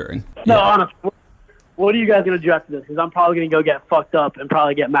you're wondering. No, honestly, what are you guys going to do after this? Because I'm probably going to go get fucked up and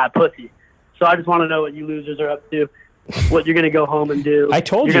probably get mad pussy. So I just want to know what you losers are up to, what you're going to go home and do. I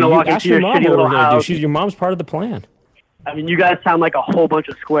told you're you, walk ask into your mom shitty what we're little going to do. house. Your mom's part of the plan. I mean, you guys sound like a whole bunch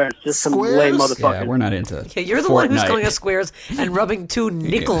of squares, just some lame motherfuckers. Yeah, we're not into Yeah, you're the Fortnite. one who's calling us squares and rubbing 2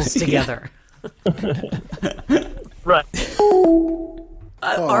 nickels together. Right.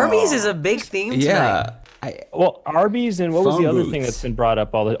 Arby's is a big theme tonight. Well, Arby's and what was the other thing that's been brought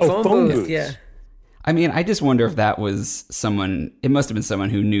up all the phone booths. Yeah. I mean, I just wonder if that was someone. It must have been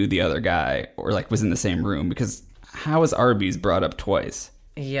someone who knew the other guy or was in the same room, because how is Arby's brought up twice?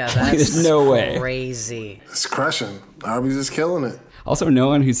 Yeah, that's There's no way. Crazy. It's crushing. Arby's is killing it. Also, no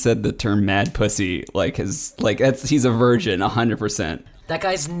one who said the term "mad pussy" he's a virgin 100%. That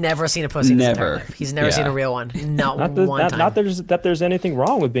guy's never seen a pussy in his entire life. He's never seen a real one. Not one time. Not that there's anything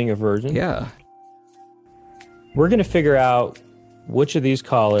wrong with being a virgin. Yeah. We're going to figure out which of these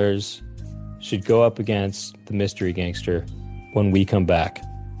callers should go up against the mystery gangster when we come back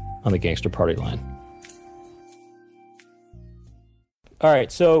on the Gangster Party Line. All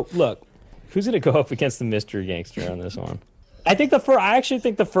right, so look, who's going to go up against the mystery gangster on this one? I actually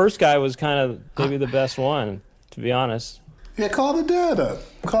think the first guy was kind of maybe the best one, to be honest. Yeah, call the dad up.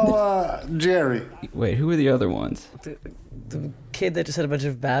 Call Jerry. Wait, who are the other ones? The kid that just said a bunch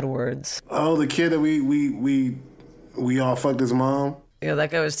of bad words. Oh, the kid that we all fucked his mom. Yeah,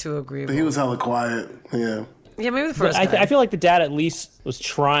 that guy was too agreeable. He was hella quiet. Yeah. Yeah, maybe the first guy. I feel like the dad at least was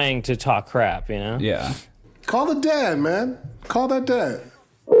trying to talk crap, Yeah. Call the dad, man. Call that dad.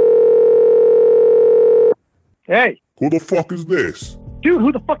 Hey. Who the fuck is this? Dude,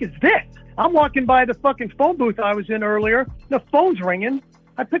 who the fuck is this? I'm walking by the fucking phone booth I was in earlier. The phone's ringing.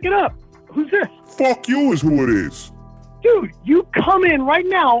 I pick it up. Who's this? Fuck you is who it is. Dude, you come in right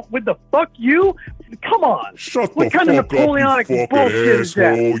now with the fuck you? Come on. Shut what the kind of fuck Napoleonic up, you fucking bullshit is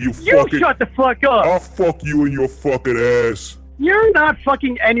that? asshole. You shut the fuck up. I'll fuck you in your fucking ass. You're not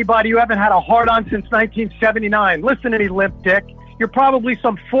fucking anybody. You haven't had a hard-on since 1979. Listen to me, limp dick. You're probably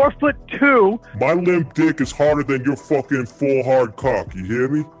some 4'2". My limp dick is harder than your fucking full hard cock. You hear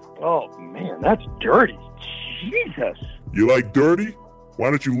me? Oh, man, that's dirty. Jesus. You like dirty? Why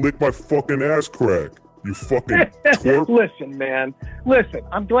don't you lick my fucking ass crack? You fucking twerp. Listen, man. Listen,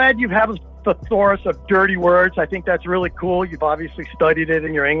 I'm glad you have a thesaurus of dirty words. I think that's really cool. You've obviously studied it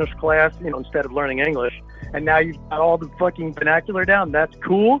in your English class, instead of learning English. And now you've got all the fucking vernacular down. That's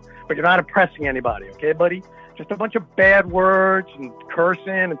cool, but you're not impressing anybody, okay, buddy? Just a bunch of bad words and cursing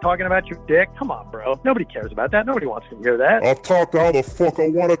and talking about your dick. Come on, bro. Nobody cares about that. Nobody wants to hear that. I'll talk how the fuck I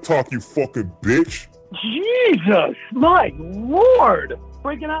want to talk, you fucking bitch. Jesus, my Lord.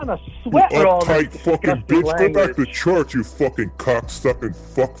 Breaking out in a sweat with all this uptight fucking bitch. language. Go back to church, you fucking cock-sucking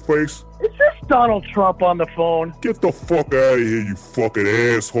fuckface. Is this Donald Trump on the phone. Get the fuck out of here, you fucking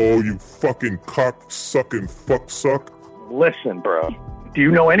asshole, you fucking cock-sucking fuck-suck. Listen, bro. Do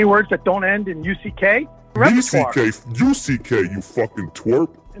you know any words that don't end in UCK? Repertoire. UCK, you fucking twerp.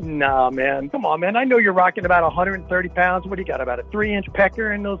 Nah, man. Come on, man. I know you're rocking about 130 pounds. What do you got, about a 3-inch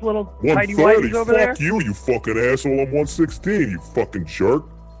pecker and those little tidy 130, whities over there? fuck you fucking asshole. I'm 116, you fucking jerk.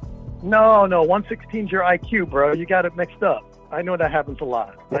 No, 116's your IQ, bro. You got it mixed up. I know that happens a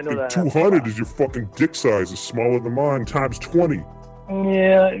lot. I know Fucking that 200 is your fucking dick size. It's smaller than mine, times 20.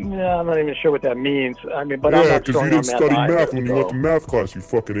 Yeah, I'm not even sure what that means. I mean, but I'm Yeah, not because you strong on didn't study either, math when you so- went to math class, you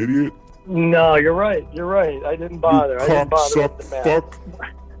fucking idiot. No, you're right. I didn't bother. I didn't bother with the math. Fuck.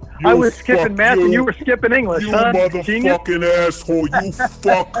 I was skipping math and you were skipping English, You huh? motherfucking asshole, you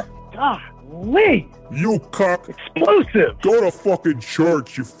fuck. Golly. You cock. Explosive. Go to fucking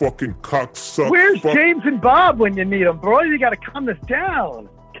church, you fucking cocksucker. Where's fuck. James and Bob when you need them, bro? You got to calm this down.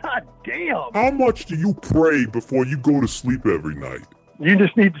 God damn. How much do you pray before you go to sleep every night? You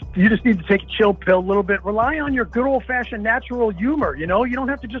just need to take a chill pill a little bit. Rely on your good old fashioned natural humor. You know, you don't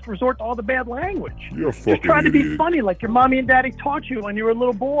have to just resort to all the bad language. You're a fucking Just try to be idiot. funny like your mommy and daddy taught you when you were a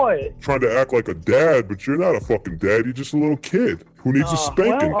little boy. Trying to act like a dad, but you're not a fucking dad. You're just a little kid who needs a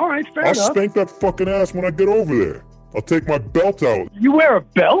spanking. well, all right, fair I'll enough. spank that fucking ass when I get over there. I'll take my belt out. You wear a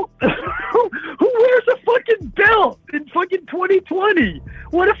belt? Who wears a fucking belt in fucking 2020?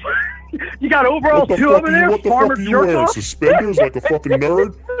 What if you got overalls What the too fuck over are you, there? what the Farmer fuck are you jerk wearing? off? Suspenders like a fucking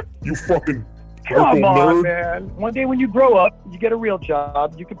nerd? You fucking Come purple on, nerd? man. One day when you grow up, you get a real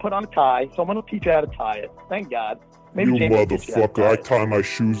job, you can put on a tie. Someone will teach you how to tie it. Thank God. Maybe You James will teach you how to motherfucker. I tie my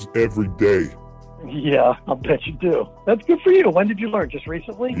shoes every day. Yeah, I'll bet you do. That's good for you. When did you learn? Just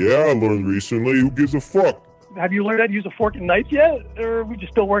recently? Yeah, I learned recently. Who gives a fuck? Have you learned how to use a fork and knife yet? Or are we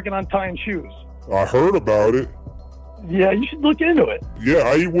just still working on tying shoes? I heard about it. Yeah, you should look into it. Yeah,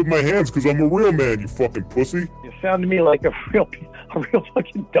 I eat with my hands because I'm a real man, you fucking pussy. You sound to me like a real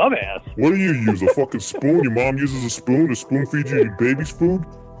fucking dumbass. What do you use? A fucking spoon? Your mom uses a spoon to spoon feed you your baby's food?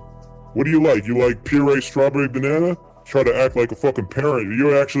 What do you like? You like puree strawberry banana? Try to act like a fucking parent.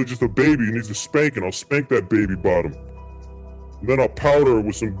 You're actually just a baby who needs a spanking. I'll spank that baby bottom. And then I'll powder it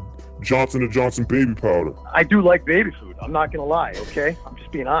with some Johnson & Johnson baby powder. I do like baby food. I'm not gonna lie, okay? I'm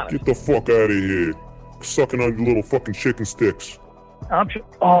just being honest. Get the fuck out of here. Sucking on your little fucking chicken sticks.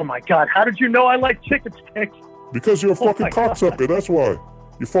 Oh my God! How did you know I like chicken sticks? Because you're a fucking my God. cocksucker, that's why.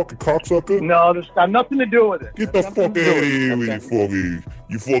 You fucking cocksucker? No, there's got nothing to do with it. Get the fuck out of here with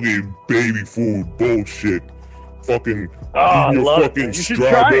you fucking baby food bullshit. Fucking I eating your love it, fucking man. You should try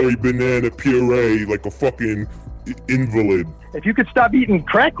strawberry it. banana puree like a fucking invalid. If you could stop eating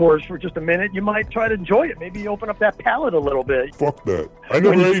crack whores for just a minute, you might try to enjoy it. Maybe open up that palate a little bit. Fuck that. I never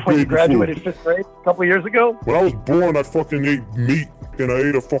when you ate baby graduated food. fifth grade a couple years ago. When I was born, I fucking ate meat and I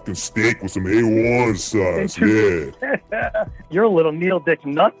ate a fucking steak with some A1 sauce. Yeah. You're a little Neil Dick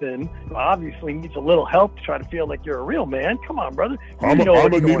nothing. Obviously needs a little help to try to feel like you're a real man. Come on, brother. You I'm know a what's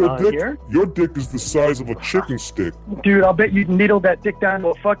going needle on dick. here. Your dick is the size of a chicken stick. Dude, I'll bet you needled that dick down to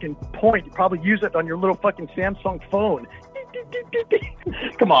a fucking point. You probably use it on your little fucking Samsung phone.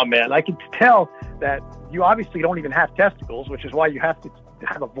 Come on, man. I can tell that you obviously don't even have testicles, which is why you have to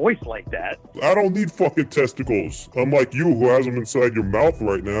have a voice like that. I don't need fucking testicles. Unlike you, who has them inside your mouth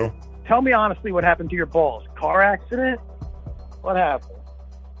right now. Tell me honestly what happened to your balls. Car accident? What happened?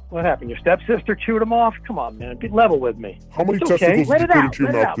 What happened? Your stepsister chewed them off? Come on, man. Be level with me. How many It's okay. testicles Let did it you put out. into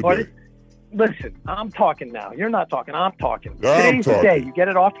your Let it mouth out, today? buddy. Listen, I'm talking now. You're not talking. I'm talking. I'm Today's the talking. day. You get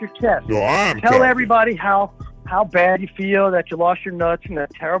it off your chest. No, I'm Tell talking. everybody how bad you feel that you lost your nuts in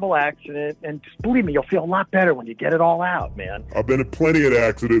that terrible accident. And just believe me, you'll feel a lot better when you get it all out, man. I've been in plenty of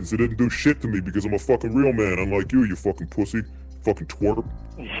accidents. It didn't do shit to me because I'm a fucking real man, unlike you, you fucking pussy. Fucking twerp.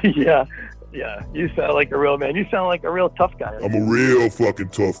 Yeah. You sound like a real man. You sound like a real tough guy. I'm a real fucking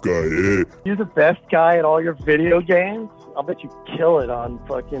tough guy, yeah. You're the best guy at all your video games. I'll bet you kill it on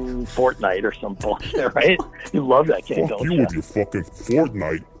fucking Fortnite or some bullshit, right? You love that game, Fuck don't you you? with your fucking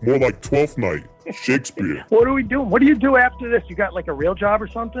Fortnite. More like 12th night. Shakespeare. What are we doing? What do you do after this? You got like a real job or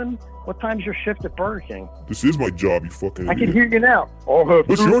something? What time's your shift at Burger King? This is my job, you fucking I can idiot. hear you now.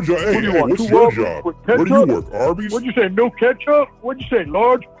 What's your job? Hey, hey, what's your job? Where do you work? Arby's? What'd you say? No ketchup? What'd you say?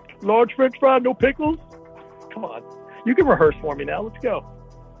 Large French fry, no pickles? Come on. You can rehearse for me now. Let's go.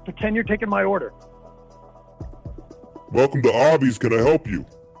 Pretend you're taking my order. Welcome to Arby's. Can I help you?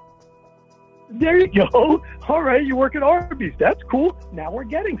 There you go. All right, you work at Arby's. That's cool. Now we're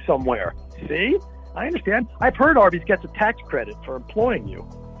getting somewhere. See? I understand. I've heard Arby's gets a tax credit for employing you.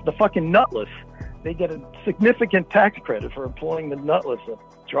 The fucking nutless. They get a significant tax credit for employing the nutless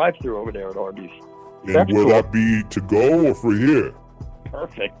drive-through over there at Arby's. And That's will cool. that be to go or for here?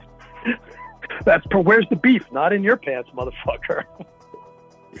 Perfect. Where's the beef? Not in your pants, motherfucker.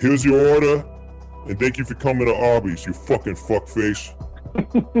 Here's your order, and thank you for coming to Arby's, you fucking fuckface.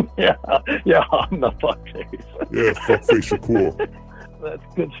 yeah, I'm the fuckface. Yeah, fuckface Shakur. That's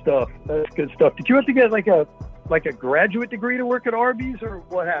good stuff. Did you have to get like a graduate degree to work at Arby's, or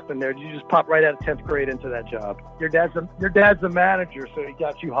what happened there? Did you just pop right out of 10th grade into that job? Your dad's the manager, so he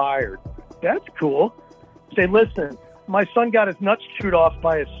got you hired. That's cool. Say, listen, my son got his nuts chewed off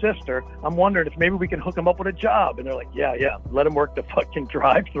by his sister. I'm wondering if maybe we can hook him up with a job. And they're like, yeah, let him work the fucking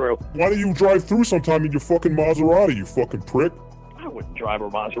drive-through. Why don't you drive through sometime in your fucking Maserati, you fucking prick? I wouldn't drive a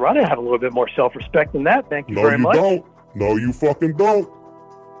Maserati. I have a little bit more self-respect than that. Thank you very much. No, you don't. No, you fucking don't.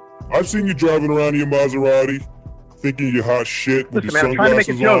 I've seen you driving around in your Maserati, thinking you're hot shit with your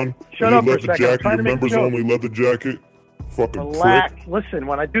sunglasses on, Shut up for a leather second. jacket, your members-only leather jacket. Fucking Relax. prick. Listen,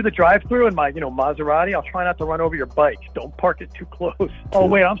 when I do the drive-through in my, Maserati, I'll try not to run over your bike. Don't park it too close. Oh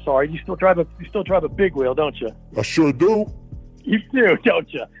wait, I'm sorry. You still drive a big wheel, don't you? I sure do. You do,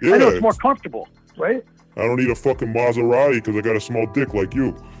 don't you? Yeah, I know it's more comfortable, right? I don't need a fucking Maserati because I got a small dick like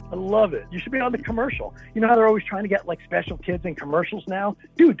you. I love it. You should be on the commercial. You know how they're always trying to get like special kids in commercials now?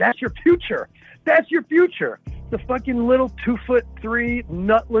 Dude, that's your future. That's your future. The fucking little 2'3"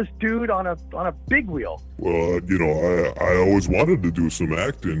 nutless dude on a big wheel. Well, I always wanted to do some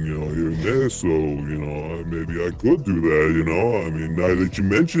acting, here and there, so, maybe I could do that, I mean, now that you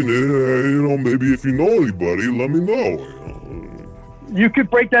mention it, maybe if you know anybody, let me know. You could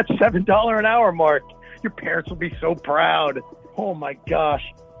break that $7 an hour mark. Your parents will be so proud. Oh my gosh.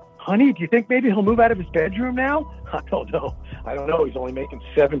 Honey, do you think maybe he'll move out of his bedroom now? I don't know. He's only making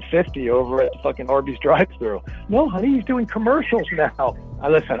 $7.50 over at the fucking Arby's drive-thru. No, honey, he's doing commercials now.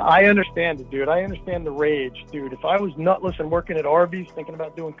 Listen, I understand it, dude. I understand the rage, dude. If I was nutless and working at Arby's thinking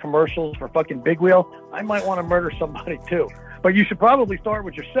about doing commercials for fucking Big Wheel, I might want to murder somebody too. But you should probably start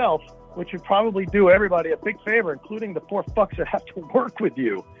with yourself, which would probably do everybody a big favor, including the poor fucks that have to work with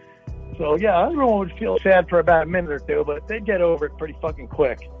you. So yeah, everyone would feel sad for about a minute or two, but they'd get over it pretty fucking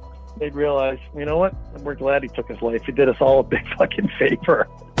quick. They'd realize, you know what? We're glad he took his life. He did us all a big fucking favor.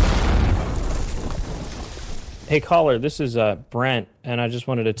 Hey, caller, this is Brent, and I just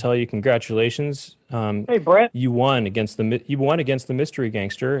wanted to tell you congratulations. Hey, Brent. You won against the mystery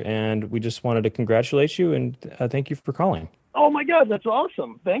gangster, and we just wanted to congratulate you and thank you for calling. Oh my God, that's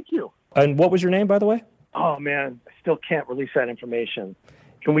awesome! Thank you. And what was your name, by the way? Oh man, I still can't release that information.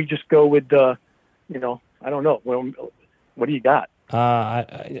 Can we just go with I don't know. What do you got?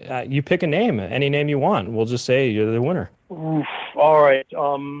 You pick a name, any name you want. We'll just say you're the winner. Oof, all right.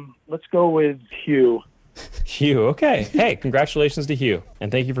 Let's go with Hugh. Hugh, okay. Hey, congratulations to Hugh,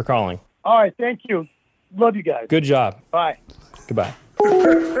 and thank you for calling. All right, thank you. Love you guys. Good job. Bye. Goodbye.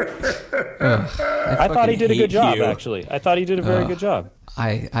 I thought he did a good job, Hugh. actually. I thought he did a very good job.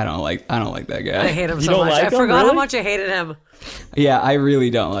 I don't like that guy. I hate him You so don't much. like I him, forgot how really? much I hated him. Yeah, I really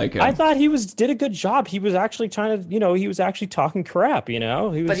don't like him. I thought he did a good job. He was actually trying to, he was actually talking crap,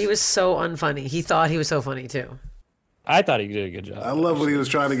 But he was so unfunny. He thought he was so funny too. I thought he did a good job. I love when he was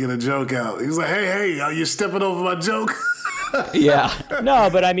trying to get a joke out. He was like, hey, are you stepping over my joke? Yeah. No,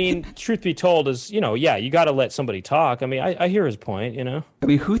 but I mean, truth be told is, you got to let somebody talk. I mean, I hear his point, I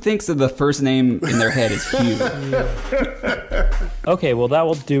mean, who thinks of the first name in their head is Hugh? Okay, well, that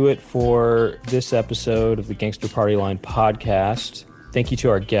will do it for this episode of the Gangster Party Line podcast. Thank you to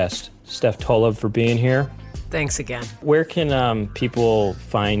our guest, Steph Tolev, for being here. Thanks again. Where can people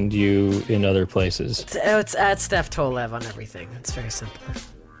find you in other places? It's at Steph Tolev on everything. It's very simple.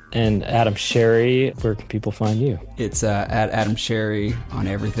 And Adam Sherry, where can people find you? It's at Adam Sherry on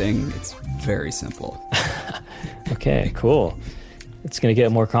everything. It's very simple. Okay, cool. It's going to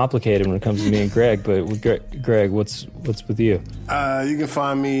get more complicated when it comes to me and Greg, but Greg, what's with you? You can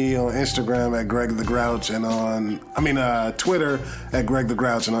find me on Instagram at Greg the Grouch and on Twitter at Greg the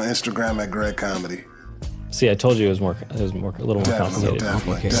Grouch and on Instagram at Greg Comedy. See, I told you it was a little more complicated.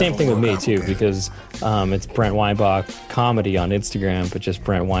 Definitely, Same thing with me too, complicated. because it's Brent Weinbach Comedy on Instagram, but just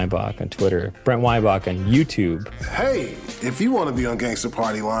Brent Weinbach on Twitter. Brent Weinbach on YouTube. Hey, if you want to be on Gangster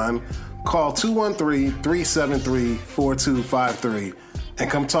Party Line, call 213-373-4253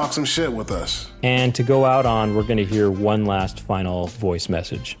 and come talk some shit with us. And to go out on, we're going to hear one last final voice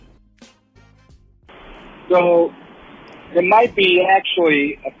message. So it might be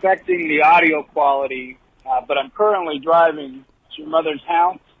actually affecting the audio quality, but I'm currently driving to your mother's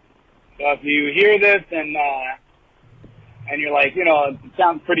house. So if you hear this and you're like, it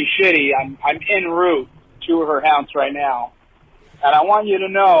sounds pretty shitty, I'm en route to her house right now. And I want you to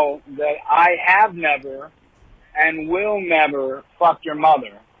know that I have never and will never fuck your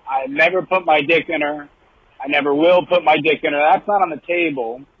mother. I never put my dick in her. I never will put my dick in her. That's not on the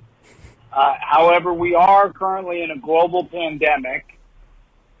table. However, we are currently in a global pandemic,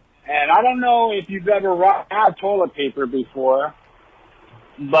 and I don't know if you've ever run out of toilet paper before,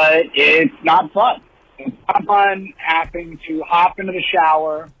 but it's not fun. It's not fun having to hop into the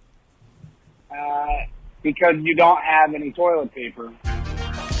shower because you don't have any toilet paper.